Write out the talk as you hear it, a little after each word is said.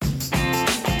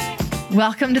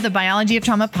Welcome to the Biology of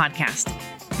Trauma podcast,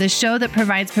 the show that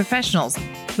provides professionals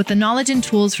with the knowledge and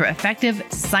tools for effective,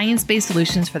 science-based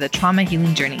solutions for the trauma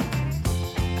healing journey.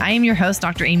 I am your host,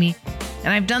 Dr. Amy, and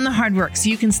I've done the hard work so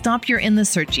you can stop your endless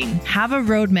searching, have a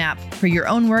roadmap for your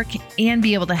own work, and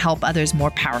be able to help others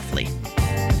more powerfully.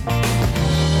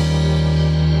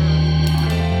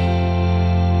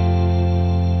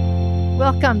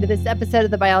 Welcome to this episode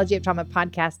of the Biology of Trauma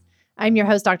podcast. I'm your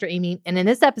host, Dr. Amy, and in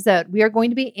this episode, we are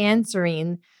going to be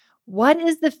answering what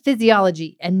is the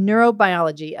physiology and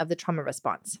neurobiology of the trauma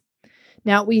response.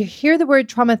 Now, we hear the word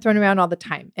trauma thrown around all the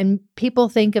time, and people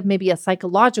think of maybe a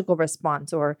psychological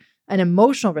response or an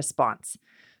emotional response.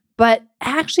 But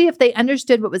actually, if they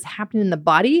understood what was happening in the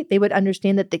body, they would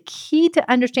understand that the key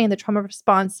to understanding the trauma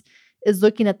response is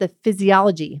looking at the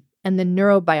physiology and the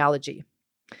neurobiology.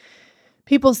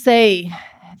 People say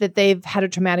that they've had a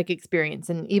traumatic experience,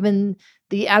 and even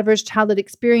the Adverse Childhood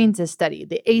Experiences study,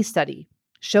 the ACE study,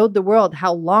 showed the world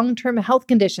how long-term health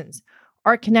conditions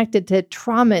are connected to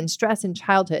trauma and stress in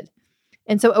childhood.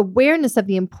 And so awareness of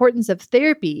the importance of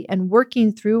therapy and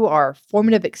working through our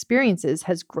formative experiences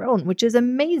has grown, which is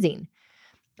amazing.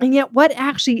 And yet, what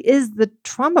actually is the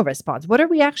trauma response? What are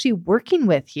we actually working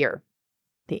with here?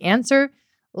 The answer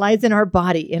lies in our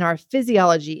body, in our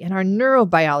physiology, in our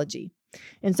neurobiology.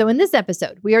 And so in this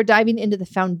episode, we are diving into the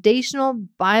foundational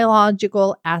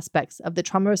biological aspects of the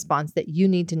trauma response that you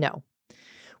need to know.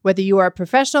 Whether you are a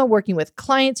professional working with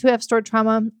clients who have stored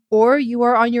trauma, or you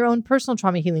are on your own personal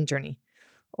trauma healing journey,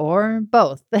 or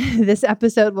both, this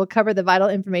episode will cover the vital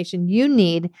information you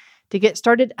need to get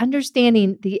started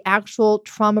understanding the actual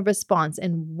trauma response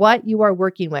and what you are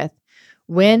working with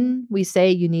when we say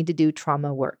you need to do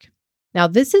trauma work. Now,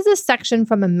 this is a section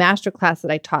from a masterclass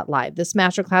that I taught live. This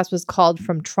masterclass was called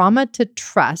From Trauma to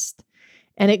Trust,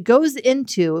 and it goes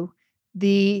into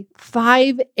the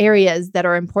 5 areas that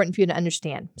are important for you to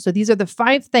understand. So these are the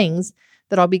 5 things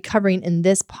that I'll be covering in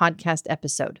this podcast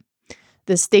episode.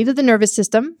 The state of the nervous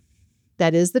system,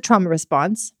 that is the trauma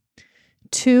response.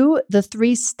 2, the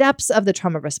 3 steps of the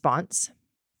trauma response.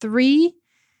 3,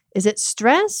 is it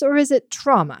stress or is it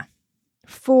trauma?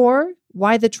 4,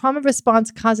 why the trauma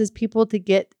response causes people to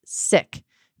get sick,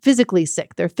 physically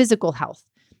sick, their physical health.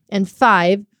 And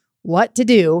 5, what to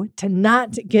do to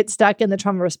not get stuck in the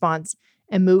trauma response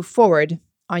and move forward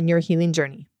on your healing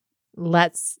journey.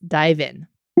 Let's dive in.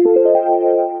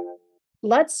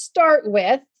 Let's start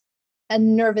with a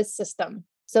nervous system.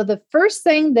 So the first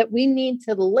thing that we need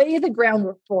to lay the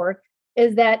groundwork for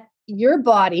is that your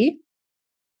body,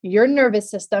 your nervous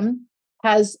system,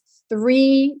 has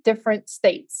 3 different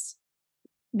states.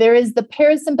 There is the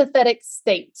parasympathetic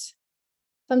state.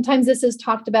 Sometimes this is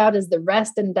talked about as the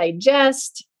rest and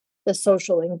digest, the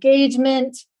social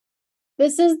engagement.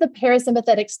 This is the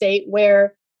parasympathetic state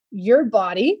where your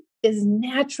body is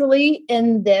naturally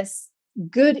in this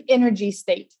good energy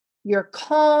state. You're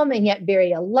calm and yet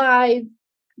very alive.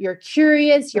 You're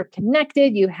curious, you're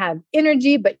connected, you have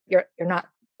energy, but you're not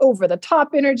over the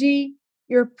top energy.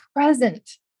 You're present.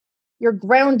 You're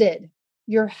grounded,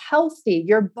 you're healthy,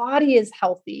 your body is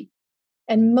healthy.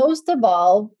 And most of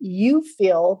all, you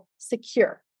feel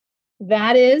secure.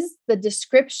 That is the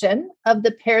description of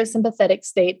the parasympathetic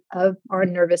state of our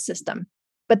nervous system.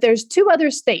 But there's 2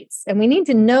 other states, and we need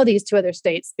to know these 2 other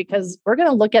states because we're going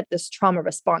to look at this trauma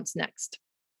response next.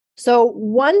 So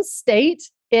one state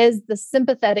is the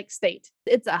sympathetic state.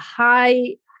 It's a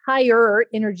higher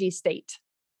energy state.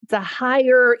 It's a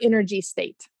higher energy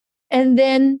state. And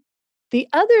then the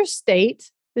other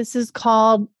state, this is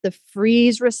called the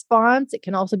freeze response. It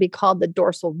can also be called the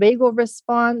dorsal vagal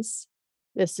response.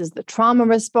 This is the trauma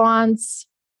response.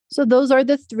 So those are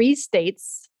the 3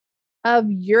 states of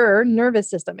your nervous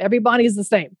system. Everybody is the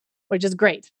same, which is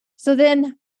great. So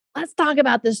then let's talk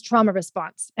about this trauma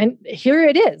response. And here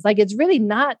it is. Like, it's really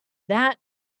not that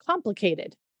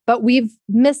complicated, but we've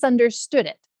misunderstood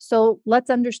it. So let's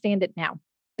understand it now.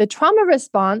 The trauma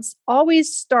response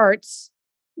always starts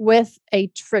with a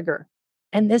trigger.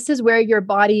 And this is where your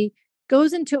body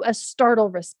goes into a startle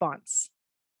response.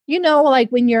 You know, like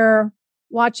when you're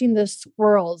watching the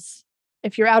squirrels,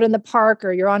 if you're out in the park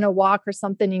or you're on a walk or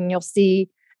something and you'll see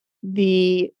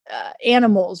the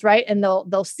animals, right? And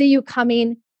they'll see you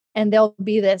coming and there'll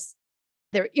be this,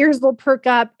 their ears will perk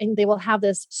up and they will have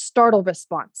this startle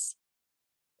response.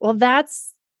 Well,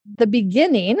 that's the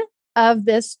beginning of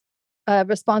this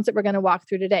response that we're going to walk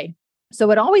through today. So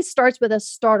it always starts with a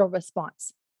startle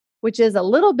response, which is a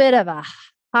little bit of a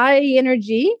high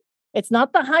energy. It's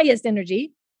not the highest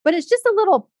energy, but it's just a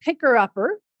little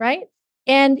picker-upper, right?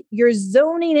 And you're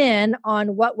zoning in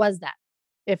on what was that.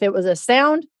 If it was a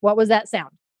sound, what was that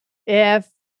sound? If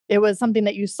It was something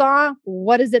that you saw.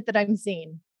 What is it that I'm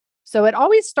seeing? So it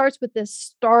always starts with this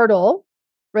startle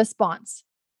response.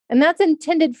 And that's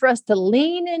intended for us to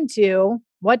lean into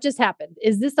what just happened.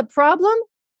 Is this a problem?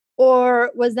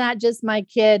 Or was that just my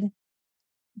kid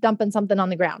dumping something on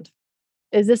the ground?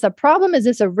 Is this a problem? Is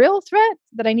this a real threat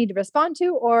that I need to respond to?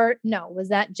 Or no, was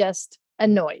that just a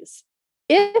noise?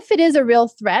 If it is a real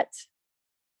threat,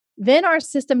 then our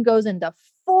system goes into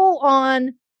full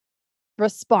on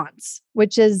response,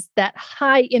 which is that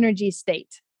high energy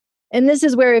state. And this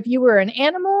is where if you were an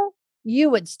animal, you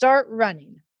would start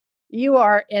running. You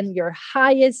are in your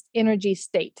highest energy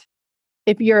state.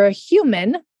 If you're a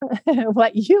human,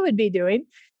 what you would be doing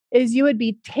is you would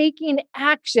be taking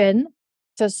action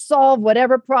to solve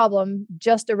whatever problem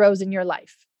just arose in your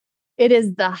life. It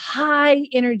is the high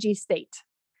energy state.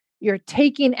 You're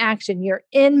taking action. You're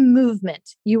in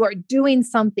movement. You are doing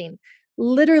something.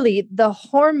 Literally, the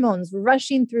hormones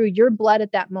rushing through your blood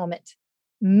at that moment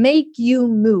make you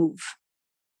move.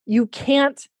 You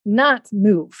can't not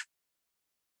move.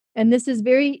 And this is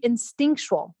very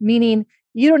instinctual, meaning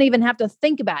you don't even have to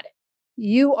think about it.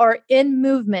 You are in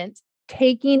movement,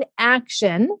 taking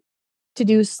action to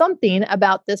do something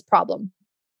about this problem,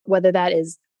 whether that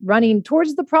is running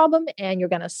towards the problem and you're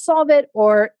going to solve it,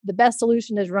 or the best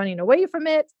solution is running away from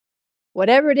it.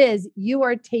 Whatever it is, you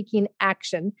are taking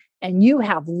action and you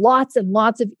have lots and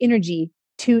lots of energy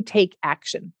to take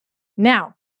action.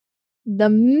 Now, the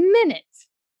minute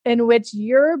in which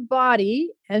your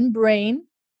body and brain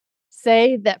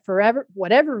say that for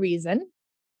whatever reason,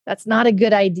 that's not a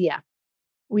good idea.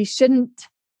 We shouldn't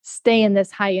stay in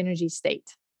this high energy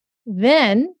state.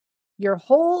 Then your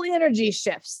whole energy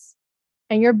shifts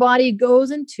and your body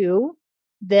goes into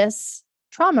this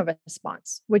trauma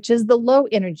response, which is the low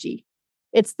energy.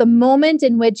 It's the moment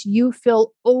in which you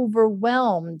feel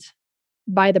overwhelmed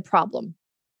by the problem.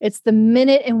 It's the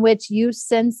minute in which you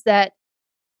sense that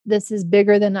this is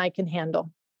bigger than I can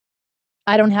handle.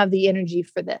 I don't have the energy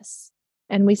for this.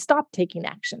 And we stop taking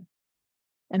action.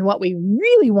 And what we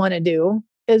really want to do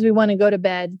is we want to go to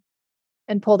bed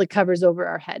and pull the covers over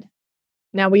our head.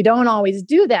 Now, we don't always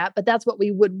do that, but that's what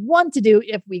we would want to do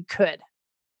if we could.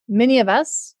 Many of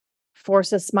us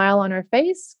force a smile on our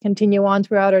face, continue on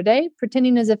throughout our day,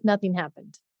 pretending as if nothing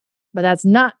happened. But that's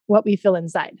not what we feel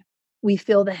inside. We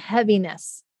feel the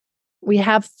heaviness. We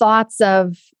have thoughts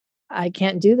of, I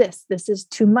can't do this. This is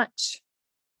too much.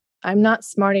 I'm not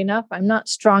smart enough. I'm not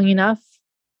strong enough.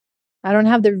 I don't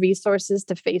have the resources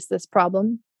to face this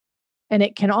problem. And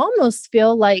it can almost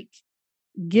feel like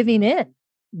giving in,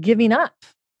 giving up.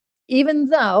 Even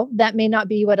though that may not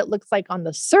be what it looks like on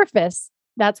the surface,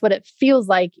 that's what it feels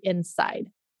like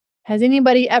inside. Has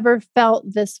anybody ever felt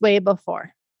this way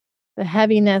before? The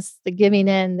heaviness, the giving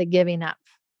in, the giving up.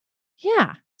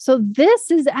 Yeah. So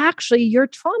this is actually your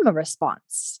trauma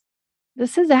response.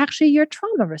 This is actually your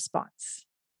trauma response.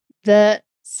 The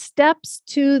steps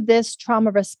to this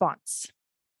trauma response.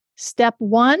 Step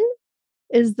 1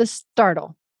 is the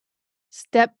startle.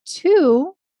 Step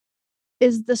 2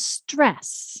 is the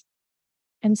stress.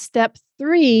 And step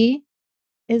 3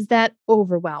 is that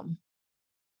overwhelm.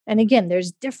 And again,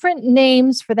 there's different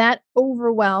names for that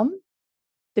overwhelm,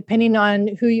 depending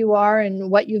on who you are and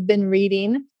what you've been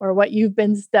reading or what you've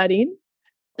been studying.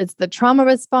 It's the trauma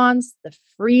response, the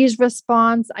freeze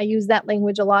response. I use that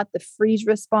language a lot, the freeze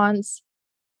response.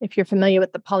 If you're familiar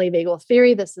with the polyvagal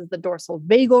theory, this is the dorsal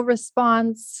vagal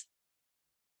response,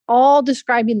 all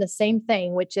describing the same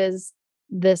thing, which is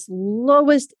this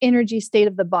lowest energy state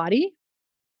of the body,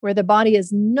 where the body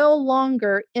is no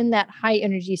longer in that high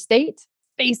energy state,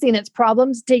 facing its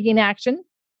problems, taking action,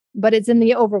 but it's in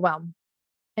the overwhelm.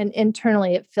 And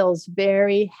internally, it feels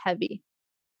very heavy.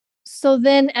 So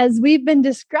then, as we've been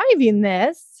describing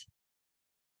this,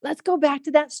 let's go back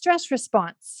to that stress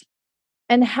response.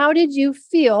 And how did you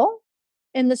feel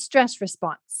in the stress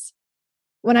response?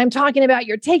 When I'm talking about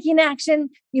you're taking action,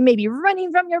 you may be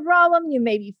running from your problem, you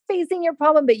may be facing your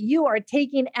problem, but you are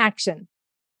taking action.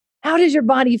 How does your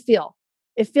body feel?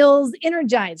 It feels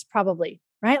energized, probably,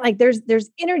 right? Like there's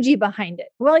energy behind it.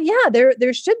 Well, yeah,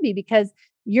 there should be, because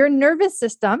your nervous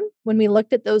system, when we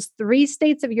looked at those 3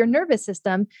 states of your nervous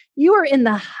system, you are in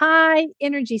the high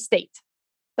energy state,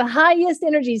 the highest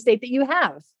energy state that you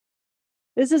have.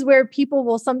 This is where people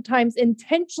will sometimes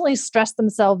intentionally stress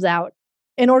themselves out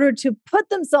in order to put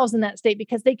themselves in that state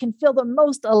because they can feel the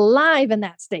most alive in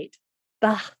that state,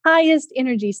 the highest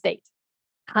energy state,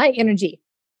 high energy.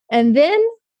 And then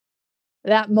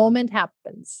that moment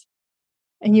happens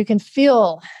and you can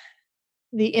feel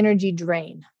the energy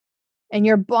drain and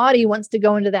your body wants to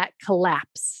go into that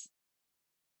collapse.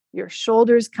 Your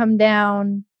shoulders come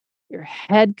down, Your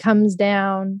head comes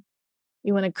down.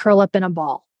 You want to curl up in a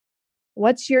ball.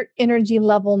 What's your energy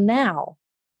level now?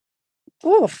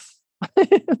 Oof.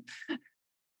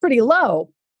 Pretty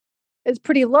low. It's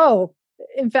pretty low.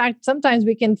 In fact, sometimes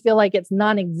we can feel like it's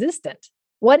non-existent.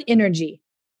 What energy?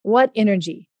 What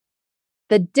energy?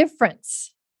 The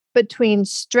difference between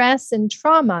stress and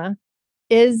trauma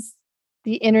is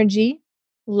the energy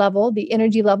level,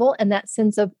 and that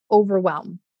sense of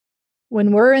overwhelm.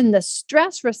 When we're in the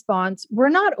stress response, we're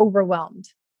not overwhelmed.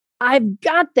 I've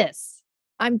got this.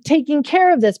 I'm taking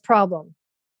care of this problem.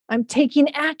 I'm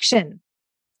taking action.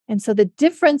 And so the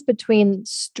difference between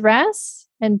stress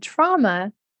and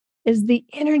trauma is the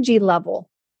energy level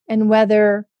and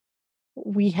whether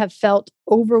we have felt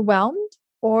overwhelmed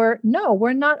or no,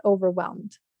 we're not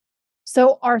overwhelmed.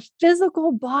 So our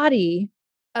physical body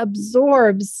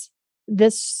absorbs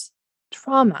this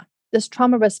trauma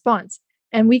response.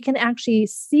 And we can actually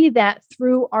see that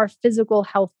through our physical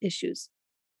health issues.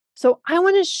 So I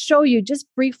want to show you just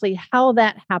briefly how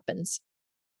that happens.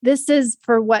 This is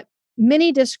for what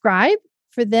many describe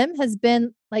for them has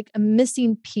been like a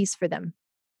missing piece for them.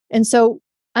 And so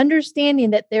understanding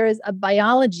that there is a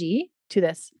biology to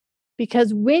this,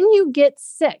 because when you get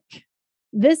sick,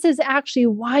 this is actually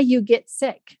why you get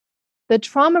sick. The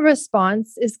trauma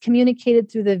response is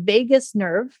communicated through the vagus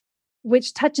nerve,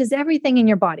 which touches everything in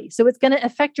your body. So it's going to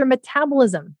affect your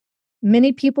metabolism.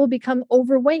 Many people become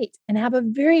overweight and have a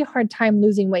very hard time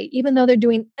losing weight, even though they're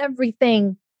doing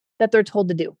everything that they're told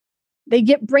to do. They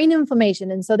get brain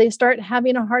inflammation. And so they start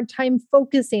having a hard time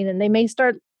focusing, and they may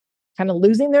start kind of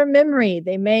losing their memory.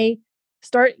 They may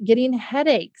start getting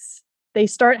headaches. They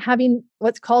start having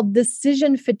what's called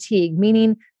decision fatigue,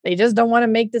 meaning they just don't want to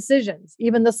make decisions.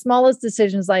 Even the smallest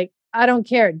decisions, like, I don't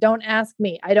care. Don't ask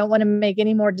me. I don't want to make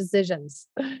any more decisions.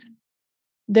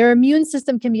 Their immune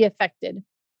system can be affected.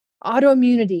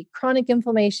 Autoimmunity, chronic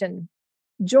inflammation,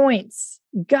 joints,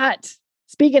 gut.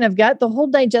 Speaking of gut, the whole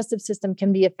digestive system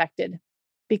can be affected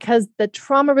because the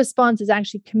trauma response is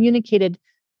actually communicated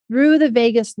through the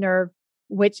vagus nerve,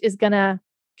 which is going to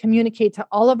communicate to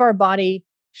all of our body,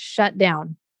 shut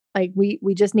down. Like we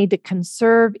just need to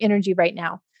conserve energy right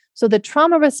now. So the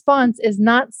trauma response is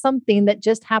not something that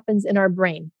just happens in our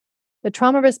brain. The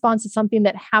trauma response is something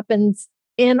that happens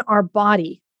in our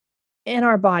body,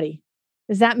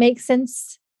 Does that make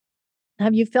sense?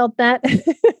 Have you felt that?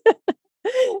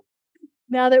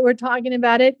 Now that we're talking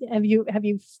about it, have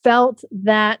you felt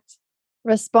that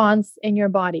response in your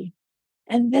body?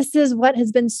 And this is what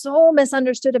has been so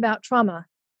misunderstood about trauma,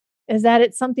 is that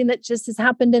it's something that just has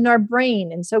happened in our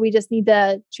brain. And so we just need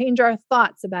to change our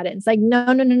thoughts about it. It's like,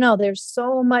 no. There's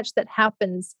so much that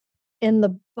happens in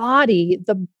the body.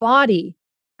 The body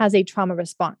has a trauma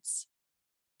response.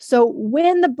 So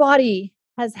when the body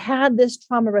has had this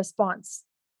trauma response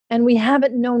and we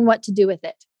haven't known what to do with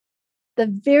it, the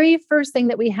very first thing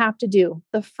that we have to do,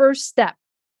 the first step,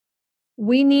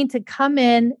 we need to come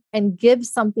in and give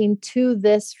something to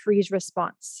this freeze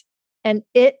response. And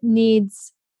it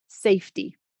needs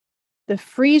safety. The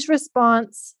freeze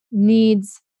response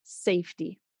needs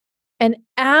safety. And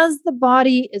as the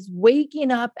body is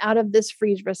waking up out of this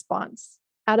freeze response,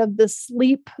 out of the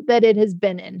sleep that it has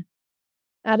been in,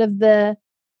 out of the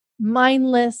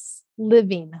mindless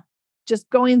living, just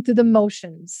going through the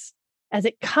motions, as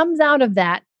it comes out of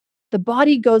that, the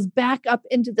body goes back up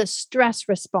into the stress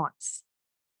response.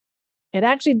 It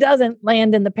actually doesn't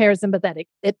land in the parasympathetic.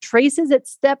 It traces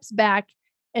its steps back.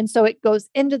 And so it goes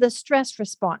into the stress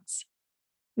response.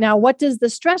 Now, what does the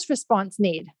stress response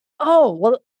need? Oh,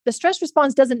 well, the stress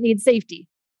response doesn't need safety.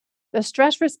 The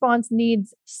stress response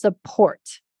needs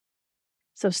support.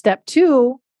 So step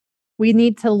 2, we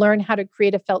need to learn how to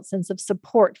create a felt sense of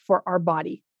support for our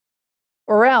body.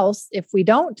 Or else, if we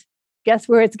don't, guess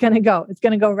where it's going to go? It's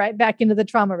going to go right back into the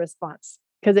trauma response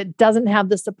because it doesn't have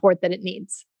the support that it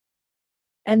needs.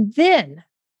 And then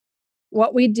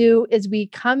what we do is we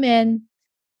come in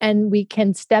and we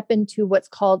can step into what's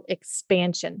called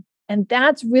expansion. And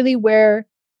that's really where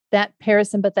that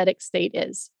parasympathetic state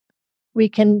is. We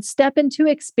can step into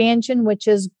expansion, which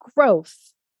is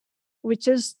growth, which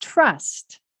is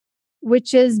trust,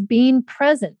 which is being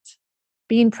present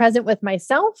with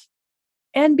myself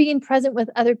and being present with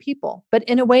other people, but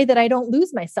in a way that I don't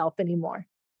lose myself anymore.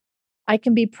 I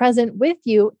can be present with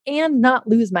you and not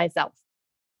lose myself.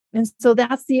 And so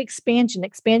that's the expansion.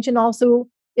 Expansion also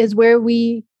is where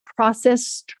we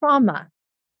process trauma.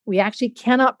 We actually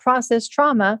cannot process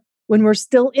trauma when we're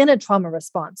still in a trauma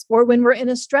response or when we're in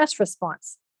a stress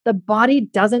response. The body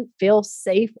doesn't feel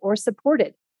safe or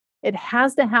supported. It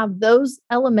has to have those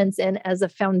elements in as a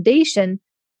foundation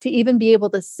to even be able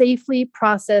to safely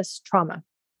process trauma.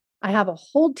 I have a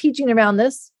whole teaching around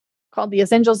this called the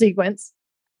essential sequence.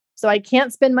 So I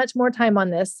can't spend much more time on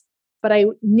this, but I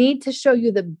need to show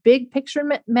you the big picture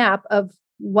map of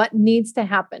what needs to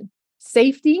happen: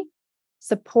 safety,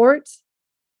 support,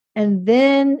 and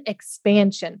then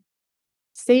expansion.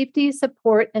 Safety,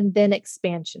 support, and then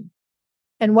expansion.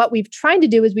 And what we've tried to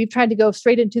do is we've tried to go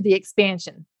straight into the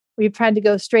expansion. We've tried to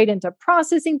go straight into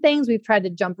processing things. We've tried to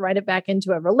jump right back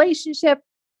into a relationship.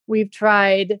 We've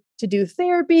tried to do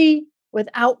therapy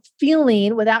without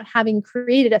having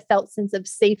created a felt sense of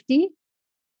safety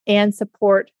and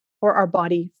support for our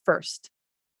body first.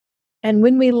 And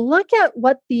when we look at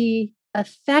what the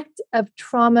effect of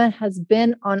trauma has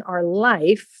been on our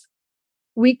life,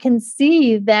 we can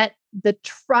see that the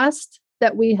trust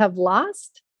that we have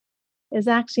lost is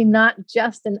actually not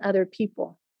just in other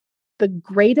people. The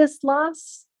greatest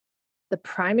loss, the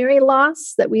primary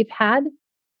loss that we've had,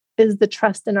 is the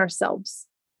trust in ourselves,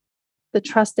 the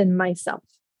trust in myself.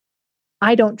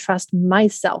 I don't trust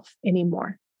myself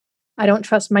anymore. I don't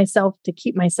trust myself to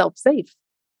keep myself safe.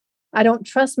 I don't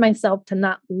trust myself to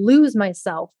not lose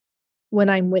myself when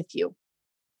I'm with you.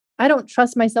 I don't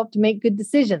trust myself to make good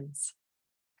decisions.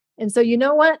 And so, you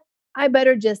know what? I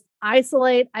better just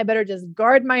isolate. I better just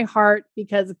guard my heart,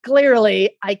 because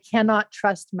clearly I cannot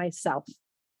trust myself.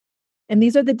 And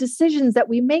these are the decisions that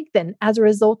we make then as a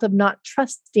result of not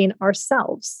trusting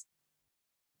ourselves.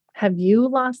 Have you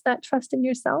lost that trust in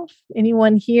yourself?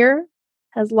 Anyone here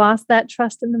has lost that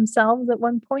trust in themselves at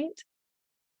one point?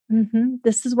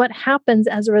 This is what happens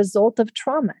as a result of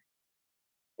trauma.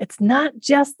 It's not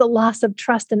just the loss of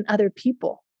trust in other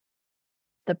people.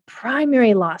 The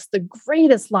primary loss, the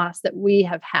greatest loss that we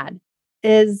have had,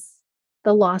 is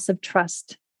the loss of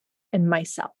trust in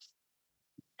myself.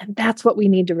 And that's what we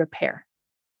need to repair.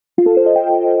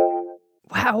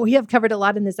 Wow, we have covered a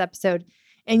lot in this episode,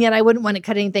 and yet I wouldn't want to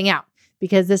cut anything out,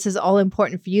 because this is all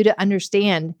important for you to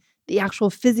understand the actual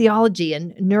physiology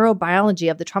and neurobiology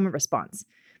of the trauma response.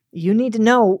 You need to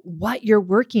know what you're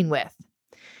working with.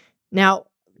 Now,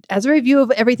 as a review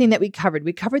of everything that we covered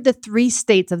the 3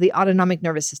 states of the autonomic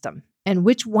nervous system, and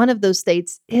which one of those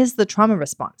states is the trauma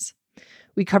response.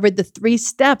 We covered the 3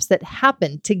 steps that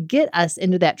happen to get us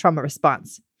into that trauma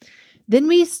response. Then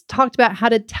we talked about how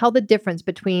to tell the difference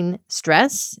between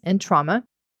stress and trauma.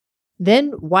 Then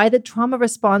why the trauma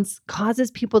response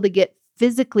causes people to get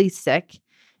physically sick.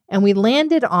 And we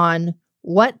landed on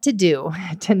what to do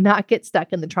to not get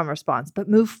stuck in the trauma response, but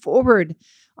move forward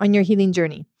on your healing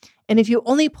journey. And if you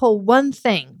only pull one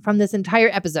thing from this entire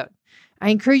episode, I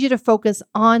encourage you to focus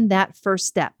on that first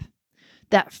step.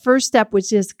 That first step,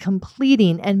 which is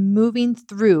completing and moving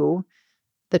through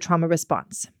the trauma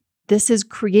response. This is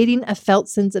creating a felt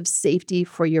sense of safety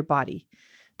for your body.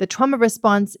 The trauma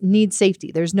response needs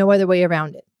safety. There's no other way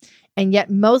around it. And yet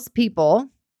most people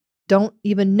don't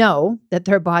even know that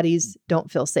their bodies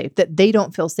don't feel safe, that they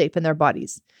don't feel safe in their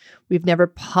bodies. We've never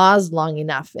paused long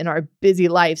enough in our busy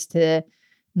lives to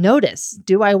notice,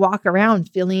 do I walk around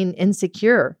feeling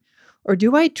insecure? Or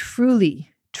do I truly,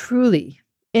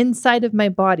 inside of my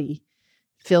body,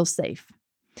 feel safe?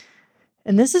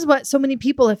 And this is what so many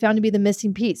people have found to be the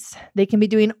missing piece. They can be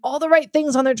doing all the right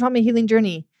things on their trauma healing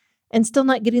journey and still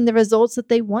not getting the results that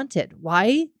they wanted.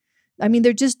 Why? I mean,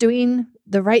 they're just doing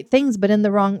the right things, but in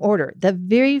the wrong order. The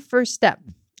very first step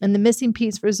and the missing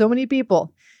piece for so many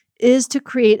people is to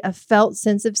create a felt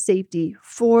sense of safety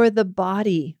for the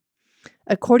body.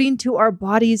 According to our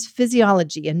body's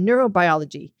physiology and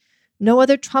neurobiology, no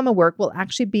other trauma work will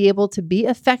actually be able to be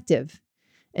effective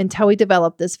until we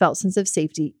develop this felt sense of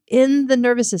safety in the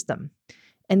nervous system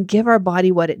and give our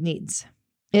body what it needs.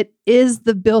 It is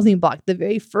the building block, the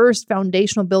very first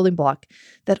foundational building block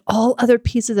that all other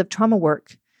pieces of trauma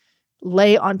work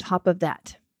lay on top of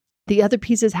that. The other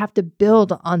pieces have to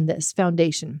build on this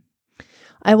foundation.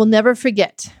 I will never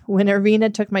forget when Irina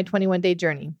took my 21-day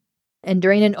journey. And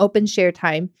during an open share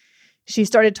time, she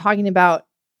started talking about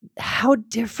how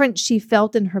different she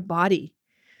felt in her body.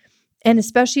 And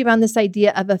especially around this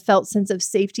idea of a felt sense of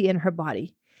safety in her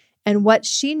body. And what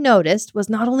she noticed was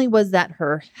not only was that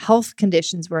her health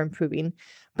conditions were improving,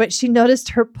 but she noticed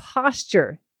her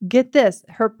posture. Get this,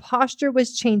 her posture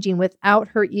was changing without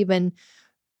her even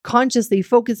consciously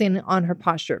focusing on her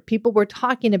posture. People were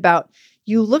talking about,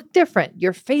 you look different,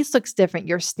 your face looks different,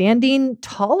 you're standing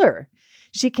taller.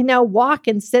 She can now walk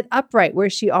and sit upright where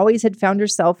she always had found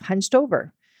herself hunched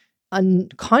over,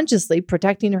 unconsciously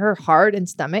protecting her heart and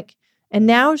stomach. And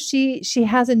now she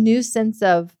has a new sense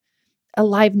of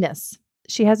aliveness.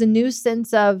 She has a new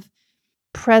sense of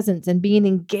presence and being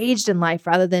engaged in life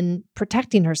rather than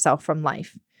protecting herself from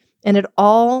life. And it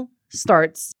all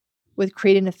starts with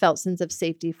creating a felt sense of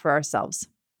safety for ourselves.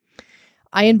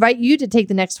 I invite you to take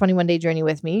the next 21-day journey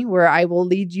with me, where I will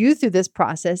lead you through this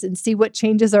process and see what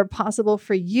changes are possible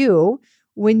for you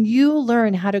when you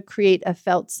learn how to create a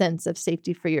felt sense of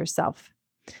safety for yourself.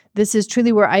 This is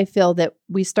truly where I feel that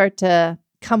we start to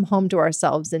come home to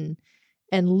ourselves and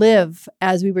live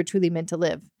as we were truly meant to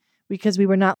live, because we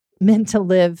were not meant to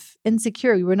live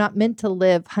insecure. We were not meant to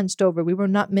live hunched over. We were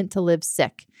not meant to live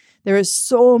sick. There is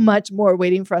so much more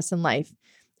waiting for us in life.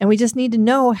 And we just need to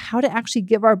know how to actually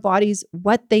give our bodies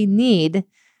what they need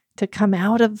to come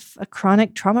out of a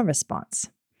chronic trauma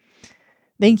response.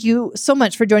 Thank you so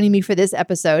much for joining me for this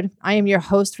episode. I am your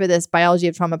host for this Biology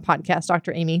of Trauma podcast,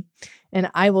 Dr. Amy, and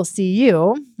I will see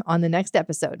you on the next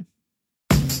episode.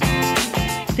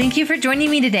 Thank you for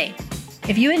joining me today.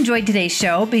 If you enjoyed today's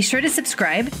show, be sure to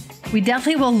subscribe. We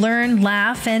definitely will learn,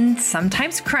 laugh, and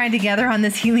sometimes cry together on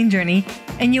this healing journey,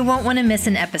 and you won't want to miss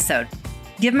an episode.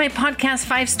 Give my podcast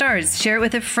 5 stars, share it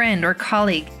with a friend or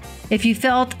colleague. If you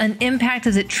felt an impact,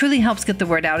 as it truly helps get the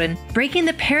word out and breaking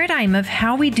the paradigm of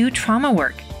how we do trauma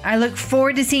work. I look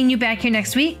forward to seeing you back here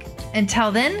next week.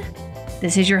 Until then,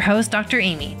 this is your host, Dr.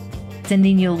 Amy,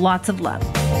 sending you lots of love.